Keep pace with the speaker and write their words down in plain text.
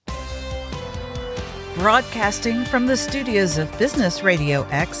Broadcasting from the studios of Business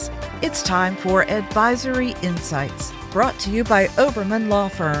RadioX, it's time for Advisory Insights, brought to you by Oberman Law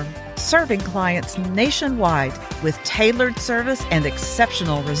Firm, serving clients nationwide with tailored service and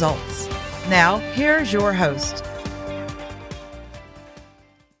exceptional results. Now, here's your host.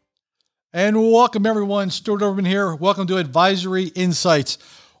 And welcome, everyone. Stuart Oberman here. Welcome to Advisory Insights.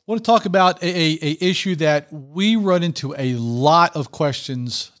 I want to talk about a issue that we run into a lot of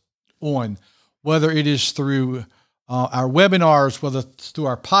questions on, whether it is through our webinars, whether it's through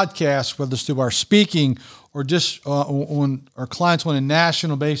our podcasts, whether it's through our speaking, or just on our clients on a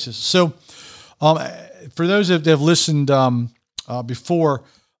national basis. So for those that have listened before,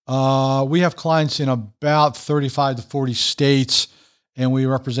 we have clients in about 35 to 40 states, and we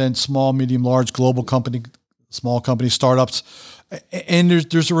represent small, medium, large, global company, small companies, startups. And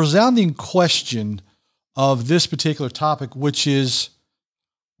there's a resounding question of this particular topic, which is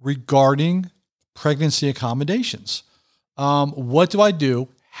regarding pregnancy accommodations. What do I do?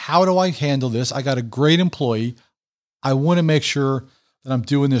 How do I handle this? I got a great employee. I want to make sure that I'm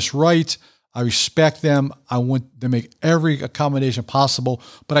doing this right. I respect them. I want to make every accommodation possible,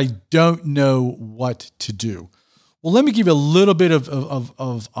 but I don't know what to do. Well, let me give you a little bit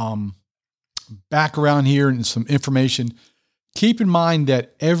of background here and some information. Keep in mind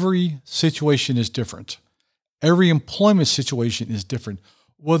that every situation is different. Every employment situation is different.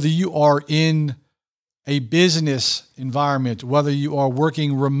 Whether you are in a business environment, whether you are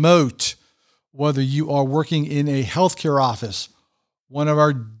working remote, whether you are working in a healthcare office, one of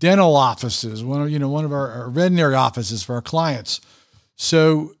our dental offices, one of our veterinary offices for our clients.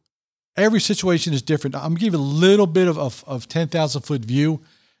 So every situation is different. I'm going to give you a little bit of 10,000 foot view.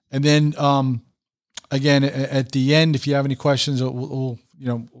 And then, again, at the end, if you have any questions, we'll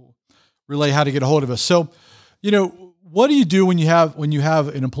relay how to get a hold of us. So, what do you do when you have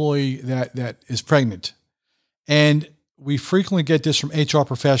an employee that is pregnant? And we frequently get this from HR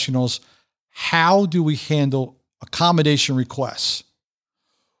professionals. How do we handle accommodation requests?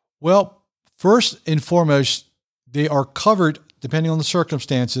 Well, first and foremost, they are covered, depending on the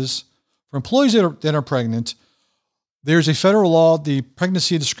circumstances, for employees that are pregnant. There's a federal law, the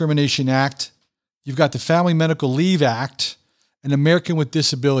Pregnancy Discrimination Act. You've got the Family Medical Leave Act and American with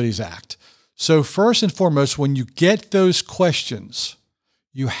Disabilities Act. So first and foremost, when you get those questions,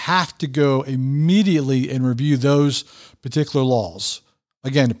 you have to go immediately and review those particular laws.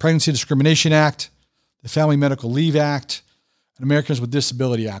 Again, the Pregnancy Discrimination Act, the Family Medical Leave Act, and Americans with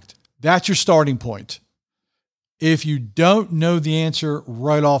Disability Act. That's your starting point. If you don't know the answer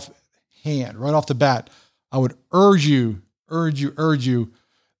right off the bat, I would urge you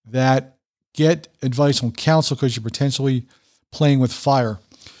that get advice on counsel, because you're potentially playing with fire.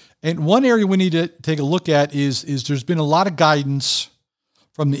 And one area we need to take a look at is there's been a lot of guidance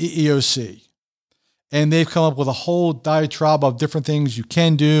from the EEOC, and they've come up with a whole diatribe of different things you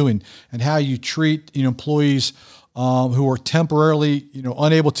can do and how you treat employees who are temporarily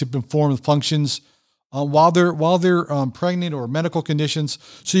unable to perform the functions while they're pregnant or medical conditions.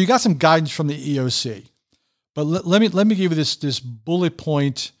 So you got some guidance from the EEOC, but let me give you this bullet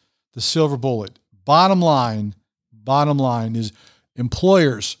point, the silver bullet. Bottom line is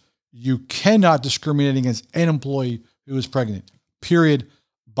employers. You cannot discriminate against an employee who is pregnant, period,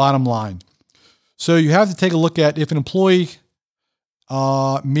 bottom line. So you have to take a look at if an employee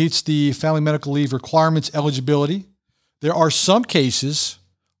meets the family medical leave requirements eligibility. There are some cases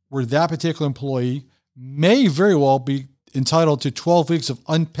where that particular employee may very well be entitled to 12 weeks of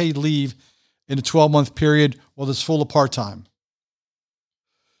unpaid leave in a 12-month period, whether it's full or part-time.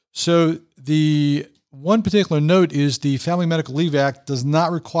 So the one particular note is the Family Medical Leave Act does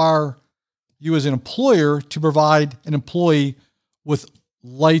not require you as an employer to provide an employee with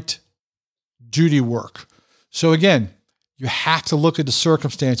light duty work. So again, you have to look at the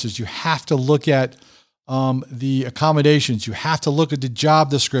circumstances. You have to look at the accommodations. You have to look at the job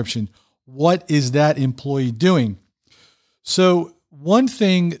description. What is that employee doing? So one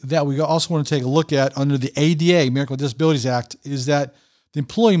thing that we also want to take a look at under the ADA, American with Disabilities Act, is that the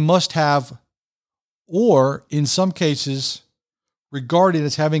employee must have, or in some cases, regarded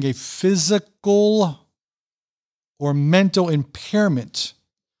as having a physical or mental impairment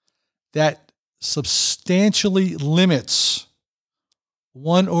that substantially limits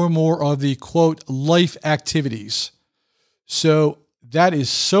one or more of the, quote, life activities. So that is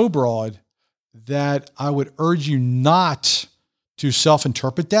so broad that I would urge you not to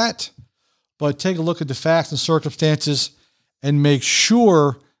self-interpret that, but take a look at the facts and circumstances and make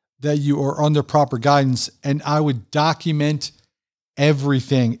sure that you are under proper guidance. And I would document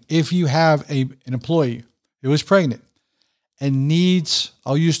everything. If you have an employee who is pregnant and needs,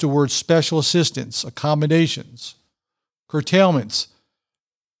 I'll use the word special assistance, accommodations, curtailments,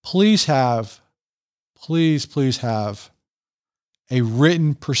 please have a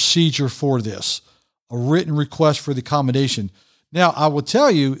written procedure for this, a written request for the accommodation. Now, I will tell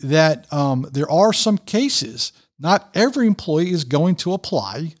you that there are some cases, not every employee is going to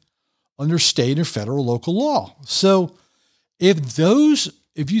apply under state and federal local law. So if you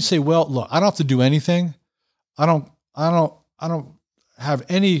say, well, look, I don't have to do anything. I don't have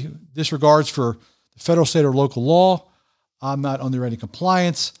any disregards for the federal, state, or local law. I'm not under any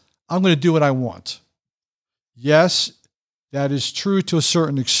compliance. I'm going to do what I want. Yes, that is true to a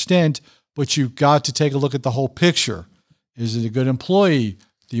certain extent, but you've got to take a look at the whole picture. Is it a good employee?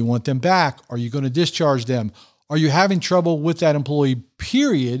 Do you want them back? Are you going to discharge them? Are you having trouble with that employee,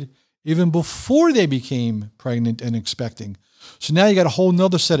 period, even before they became pregnant and expecting? So now you got a whole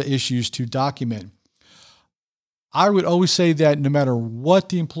nother set of issues to document. I would always say that no matter what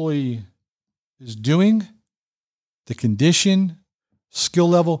the employee is doing, the condition, skill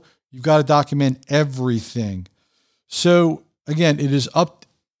level, you've got to document everything. So again, it is up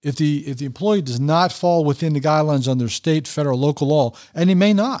if the employee does not fall within the guidelines under state, federal, local law, and he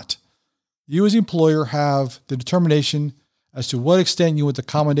may not. You as the employer have the determination as to what extent you want to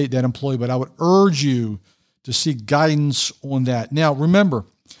accommodate that employee, but I would urge you to seek guidance on that. Now, remember,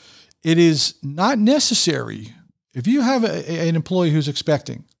 it is not necessary. If you have an employee who's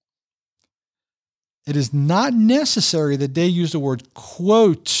expecting, it is not necessary that they use the word,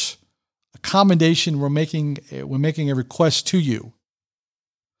 quote, accommodation when making a request to you.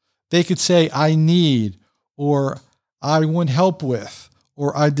 They could say, I need, or I want help with,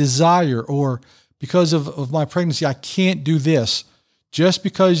 or I desire, or because of my pregnancy, I can't do this. Just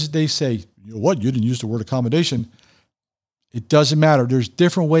because they say, you know what, you didn't use the word accommodation, it doesn't matter. There's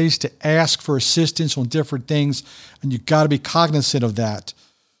different ways to ask for assistance on different things, and you've got to be cognizant of that.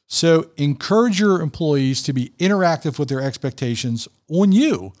 So encourage your employees to be interactive with their expectations on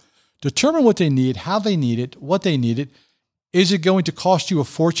you. Determine what they need, how they need it, what they need it. Is it going to cost you a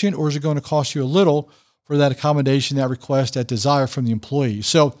fortune, or is it going to cost you a little for that accommodation, that request, that desire from the employee?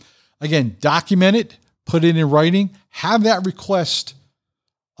 So again, document it, put it in writing, have that request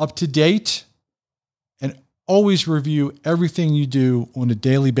up to date, and always review everything you do on a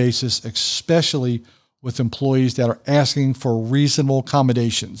daily basis, especially with employees that are asking for reasonable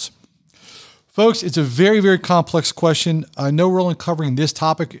accommodations. Folks, it's a very, very complex question. I know we're only covering this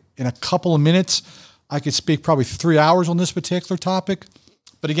topic in a couple of minutes. I could speak probably 3 hours on this particular topic.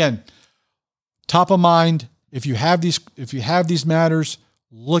 But again, top of mind, if you have these matters,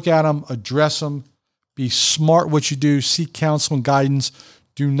 look at them, address them, be smart what you do, seek counsel and guidance.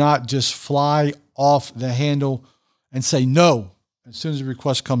 Do not just fly off the handle and say no as soon as the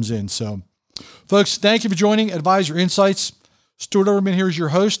request comes in. So, folks, thank you for joining Advisor Insights. Stuart Oberman here is your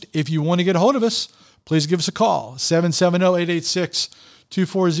host. If you want to get a hold of us, please give us a call,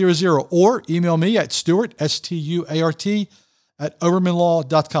 770-886-2400, or email me at Stuart, S-T-U-A-R-T, at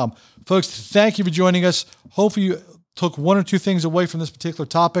ObermanLaw.com. Folks, thank you for joining us. Hopefully you took one or two things away from this particular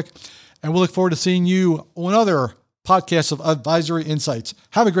topic, and we'll look forward to seeing you on other podcasts of Advisory Insights.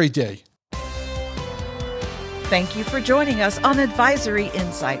 Have a great day. Thank you for joining us on Advisory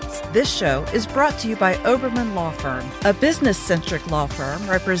Insights. This show is brought to you by Oberman Law Firm, a business-centric law firm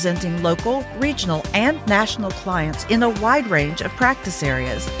representing local, regional, and national clients in a wide range of practice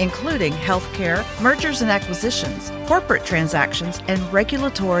areas, including healthcare, mergers and acquisitions, corporate transactions, and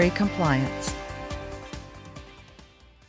regulatory compliance.